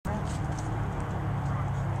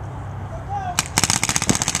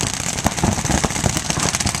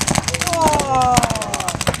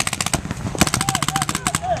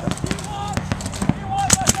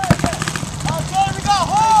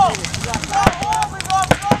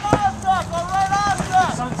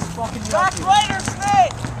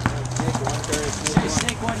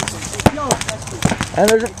And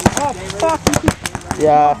there's oh fuck.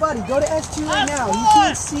 yeah. Oh, buddy, go to S2 right now. You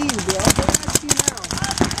can't see you, bro. Go to S2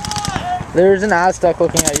 now. There's an Aztec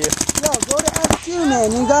looking at you. Yo, go to S2,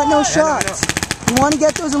 man. You got no shots. You want to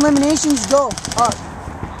get those eliminations? Go. Up.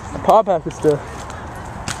 Pop pack is still.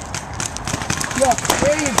 Yeah,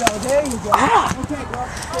 there you go. There you go. Ah! Okay, bro.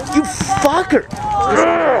 You fucker!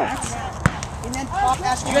 And then pop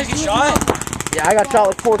S2. You guys get shot? Yeah, I got shot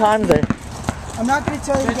like 4 times there. I'm not going to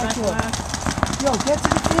tell you to get to it. Yo, get to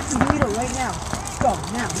the 50 meter right now. Go.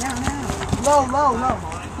 Now. Low.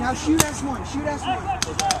 Now shoot S1. Shoot S1.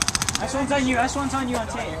 S1's on you. S1's on you on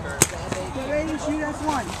tape. Get ready to shoot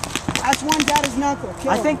S1. S1's at his knuckle. Kill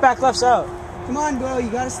I him. think back left's out. Come on, bro. You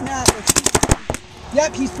got to snap.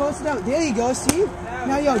 Yep, he's posted out. There you go. See?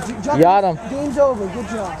 Now, yo, drop Got him. Game's over. Good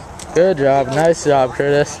job. Good job. Nice job,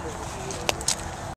 Curtis.